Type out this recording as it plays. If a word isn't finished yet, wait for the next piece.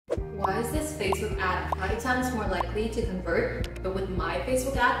Why is this Facebook ad 5 times more likely to convert, but with my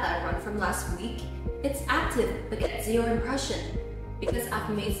Facebook ad that I run from last week, it's active but gets 0 impression? Because I've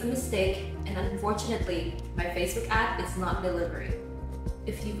made some mistake and unfortunately, my Facebook ad is not delivering.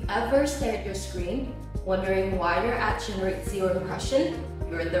 If you've ever stared at your screen, wondering why your ad generates 0 impression,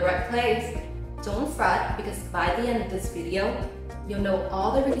 you're in the right place. Don't fret, because by the end of this video, you'll know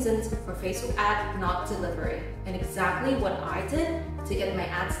all the reasons for Facebook ad not delivering and exactly what I did to get my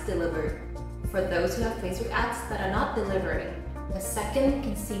ads delivered. For those who have Facebook ads that are not delivering, a second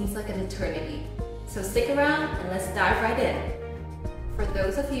can seem like an eternity. So stick around and let's dive right in. For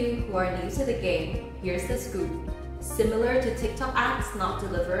those of you who are new to the game, here's the scoop. Similar to TikTok ads not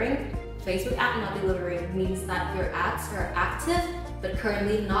delivering, Facebook ad not delivering means that your ads are active but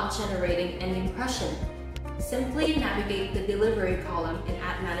currently not generating any impression. Simply navigate the delivery column in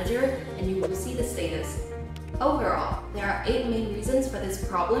Ad Manager and you will see the status. Overall, there are 8 main reasons for this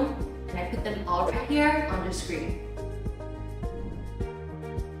problem, and I put them all right here on the screen.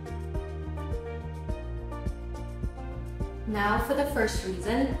 Now for the first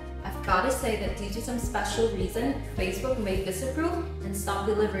reason, I've got to say that due to some special reason, Facebook may disapprove and stop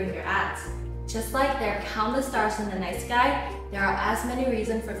delivering your ads. Just like there are countless stars in the night sky, there are as many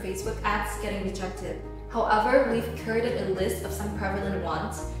reasons for Facebook ads getting rejected. However, we've curated a list of some prevalent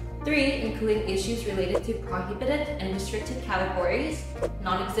ones. 3, including issues related to prohibited and restricted categories,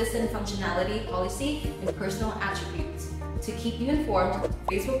 non-existent functionality policy, and personal attributes. To keep you informed,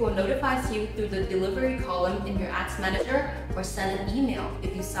 Facebook will notify you through the delivery column in your Ads Manager or send an email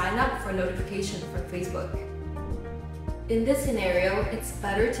if you sign up for notification from Facebook. In this scenario, it's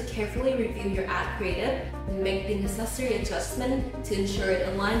better to carefully review your ad creative and make the necessary adjustment to ensure it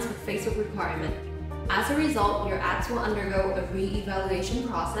aligns with Facebook requirement. As a result, your ads will undergo a re-evaluation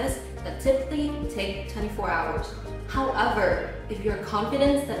process that typically takes 24 hours. However, if you're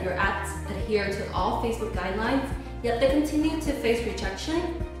confident that your ads adhere to all Facebook guidelines, yet they continue to face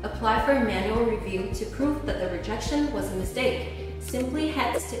rejection, apply for a manual review to prove that the rejection was a mistake. Simply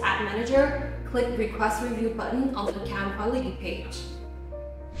head to Ad Manager, click Request Review button on the account quality page.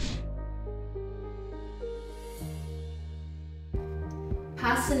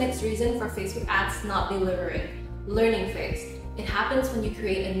 Past the next reason for Facebook ads not delivering, learning phase. It happens when you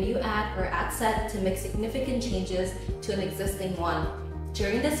create a new ad or ad set to make significant changes to an existing one.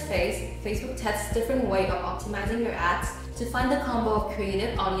 During this phase, Facebook tests different ways of optimizing your ads to find the combo of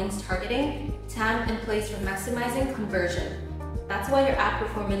creative audience targeting, time, and place for maximizing conversion. That's why your ad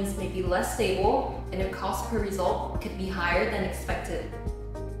performance may be less stable and your cost per result could be higher than expected.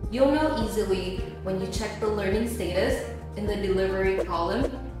 You'll know easily when you check the learning status in the delivery column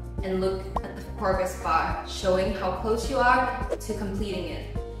and look at the progress bar showing how close you are to completing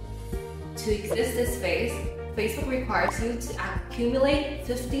it. To exit this phase, Facebook requires you to accumulate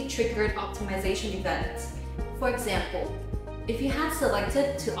 50 triggered optimization events. For example, if you had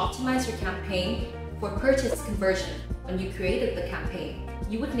selected to optimize your campaign for purchase conversion when you created the campaign,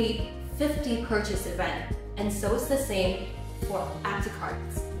 you would need 50 purchase events, and so it's the same for add to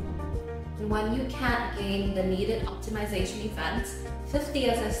carts. And when you can't gain the needed optimization events, 50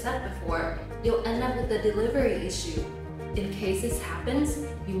 as I said before, you'll end up with a delivery issue. In case this happens,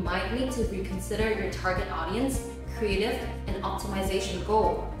 you might need to reconsider your target audience, creative, and optimization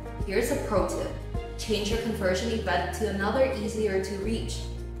goal. Here's a pro tip. Change your conversion event to another easier to reach.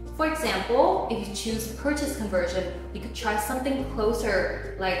 For example, if you choose purchase conversion, you could try something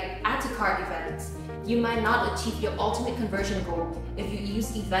closer like add to cart events. You might not achieve your ultimate conversion goal if you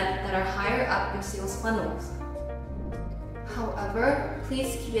use events that are higher up your sales funnels. However,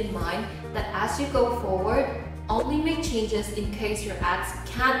 please keep in mind that as you go forward, only make changes in case your ads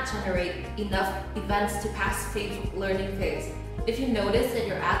can't generate enough events to pass Facebook learning phase. If you notice that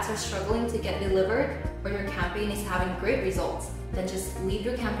your ads are struggling to get delivered or your campaign is having great results, then just leave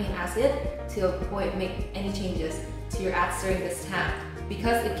your campaign as is to avoid making any changes to your ads during this time,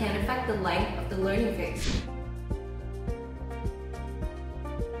 because it can affect the length of the learning phase.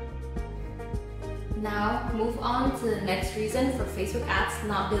 Now, move on to the next reason for Facebook ads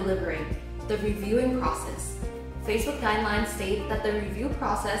not delivering, the reviewing process. Facebook guidelines state that the review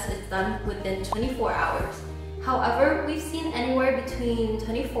process is done within 24 hours. However, we've seen anywhere between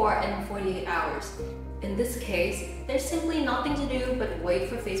 24 and 48 hours. In this case, there's simply nothing to do but wait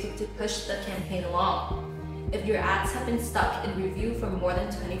for Facebook to push the campaign along. If your ads have been stuck in review for more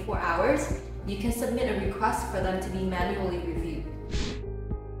than 24 hours, you can submit a request for them to be manually reviewed.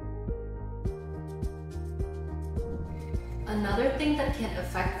 Another thing that can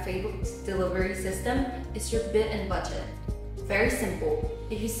affect Facebook's delivery system is your bid and budget. Very simple.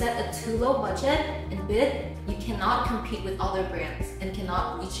 If you set a too low budget and bid, you cannot compete with other brands and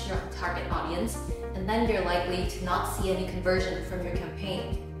cannot reach your target audience, and then you're likely to not see any conversion from your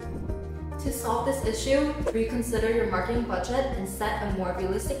campaign. To solve this issue, reconsider your marketing budget and set a more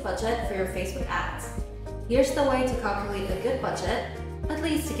realistic budget for your Facebook ads. Here's the way to calculate a good budget, at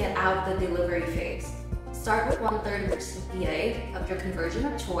least to get out of the delivery phase. Start with 1/3 of your CPA of your conversion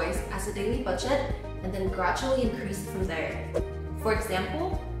of choice as a daily budget, and then gradually increase from there. For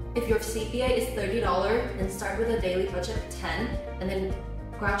example, if your CPA is $30, then start with a daily budget of 10, and then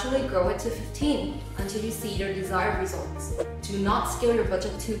gradually grow it to 15 until you see your desired results. Do not scale your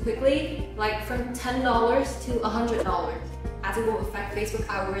budget too quickly, like from $10 to $100, as it will affect Facebook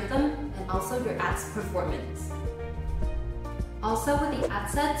algorithm and also your ads performance. Also, with the ad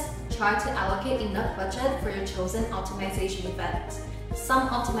sets, try to allocate enough budget for your chosen optimization events. Some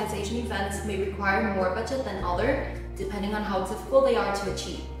optimization events may require more budget than others, depending on how difficult they are to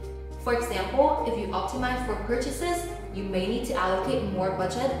achieve. For example, if you optimize for purchases, you may need to allocate more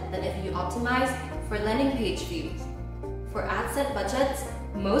budget than if you optimize for landing page views. For ad set budgets,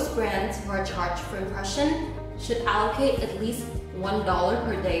 most brands who are charged for impression should allocate at least $1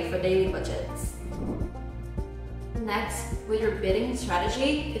 per day for daily budgets. Next, with your bidding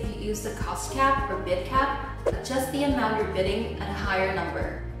strategy, if you use the cost cap or bid cap, adjust the amount you're bidding at a higher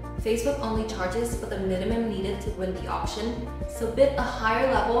number. Facebook only charges for the minimum needed to win the auction, so bid a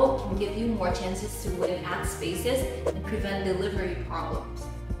higher level can give you more chances to win ad spaces and prevent delivery problems.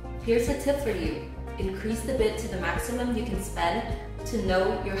 Here's a tip for you. Increase the bid to the maximum you can spend to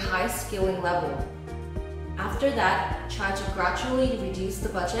know your highest scaling level. After that, try to gradually reduce the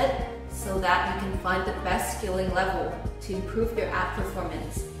budget so that you can find the best scaling level to improve your ad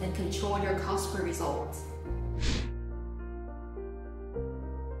performance and control your cost per result.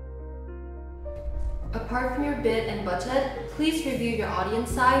 Apart from your bid and budget, please review your audience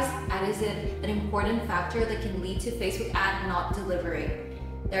size, as it is an important factor that can lead to Facebook ad not delivering.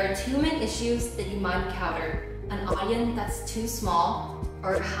 There are two main issues that you might encounter: an audience that's too small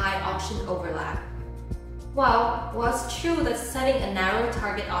or high auction overlap. While it's true that setting a narrow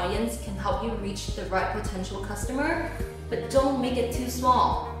target audience can help you reach the right potential customer, but don't make it too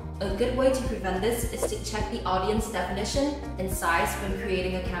small. A good way to prevent this is to check the audience definition and size when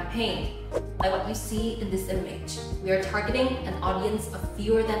creating a campaign. Like what you see in this image, we are targeting an audience of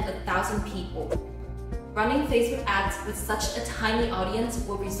fewer than 1,000 people. Running Facebook ads with such a tiny audience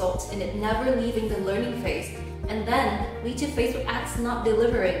will result in it never leaving the learning phase, and then lead to Facebook ads not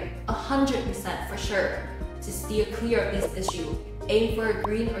delivering 100% for sure. To steer clear of this issue, aim for a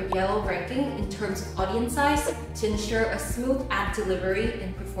green or yellow ranking in terms of audience size to ensure a smooth ad delivery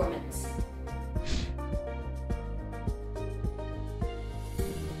and performance.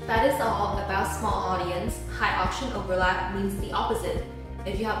 That is all about small audience. High auction overlap means the opposite.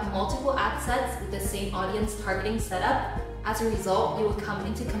 If you have multiple ad sets with the same audience targeting setup, as a result, you will come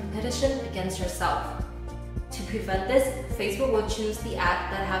into competition against yourself. To prevent this, Facebook will choose the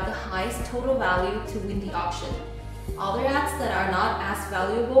ad that have the highest total value to win the auction. Other ads that are not as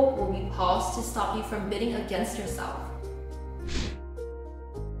valuable will be paused to stop you from bidding against yourself.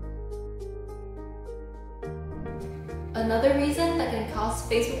 Another reason that can cause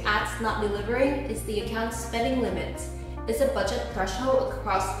Facebook ads not delivering is the account spending limit. It's a budget threshold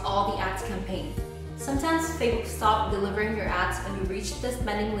across all the ads campaign. Sometimes Facebook stops delivering your ads when you reach the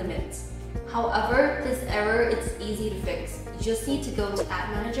spending limit. However, this error is easy to fix. You just need to go to Ad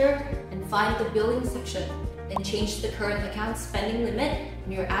Manager and find the billing section and change the current account spending limit,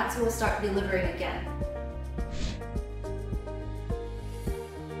 and your ads will start delivering again.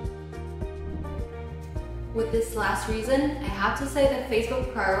 With this last reason, I have to say that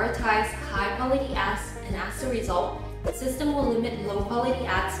Facebook prioritizes high-quality ads, and as a result, the system will limit low-quality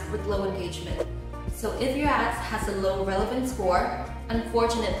ads with low engagement. So if your ads has a low relevance score,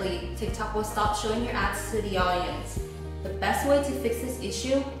 unfortunately, TikTok will stop showing your ads to the audience. The best way to fix this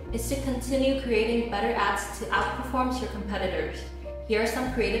issue is to continue creating better ads to outperform your competitors. Here are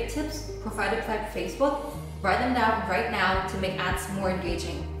some creative tips provided by Facebook. Write them down right now to make ads more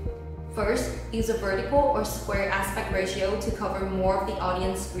engaging. First, use a vertical or square aspect ratio to cover more of the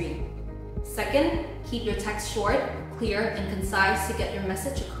audience screen. Second, keep your text short, clear, and concise to get your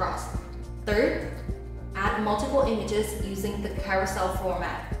message across. Third, add multiple images using the carousel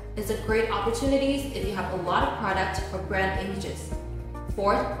format. It's a great opportunity if you have a lot of product or brand images.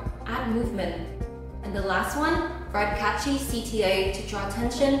 Fourth, add movement. And the last one, write catchy CTA to draw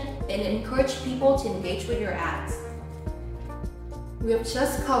attention and encourage people to engage with your ads. We have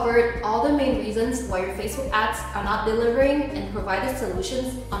just covered all the main reasons why your Facebook ads are not delivering and provided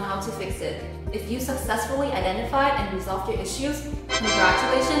solutions on how to fix it. If you successfully identified and resolved your issues,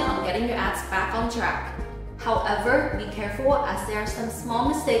 congratulations on getting your ads back on track. However, be careful as there are some small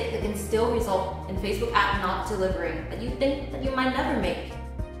mistakes that can still result in Facebook ad not delivering that you think that you might never make.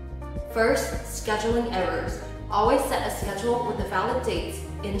 First, scheduling errors. Always set a schedule with the valid dates,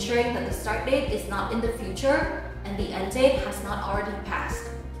 ensuring that the start date is not in the future and the end date has not already passed.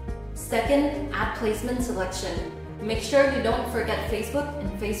 Second, ad placement selection. Make sure you don't forget Facebook and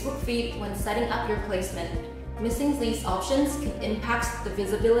Facebook feed when setting up your placement. Missing these options can impact the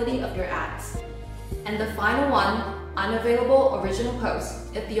visibility of your ads. And the final one, unavailable original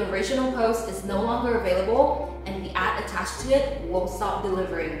post. If the original post is no longer available and the ad attached to it will stop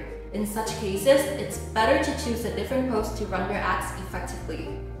delivering. In such cases, it's better to choose a different post to run your ads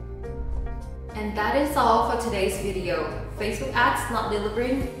effectively. And that is all for today's video. Facebook ads not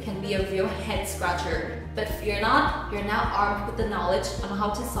delivering can be a real head scratcher, but fear not, you're now armed with the knowledge on how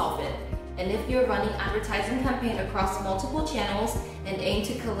to solve it. And if you're running advertising campaign across multiple channels and aim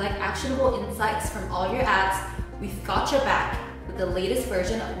to collect actionable insights from all your ads, we've got your back with the latest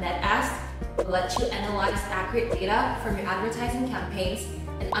version of NestAds that will let you analyze accurate data from your advertising campaigns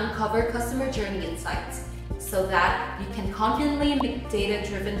and uncover customer journey insights so that you can confidently make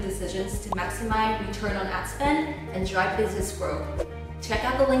data-driven decisions to maximize return on ad spend and drive business growth. Check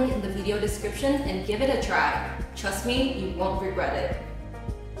out the link in the video description and give it a try. Trust me, you won't regret it.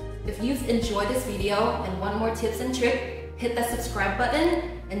 If you've enjoyed this video and want more tips and tricks, hit that subscribe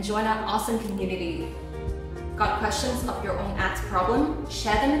button and join our awesome community. Got questions of your own ads problem?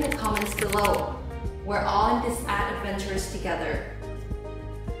 Share them in the comments below. We're all in this ad adventures together.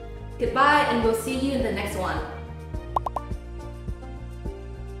 Goodbye, and we'll see you in the next one.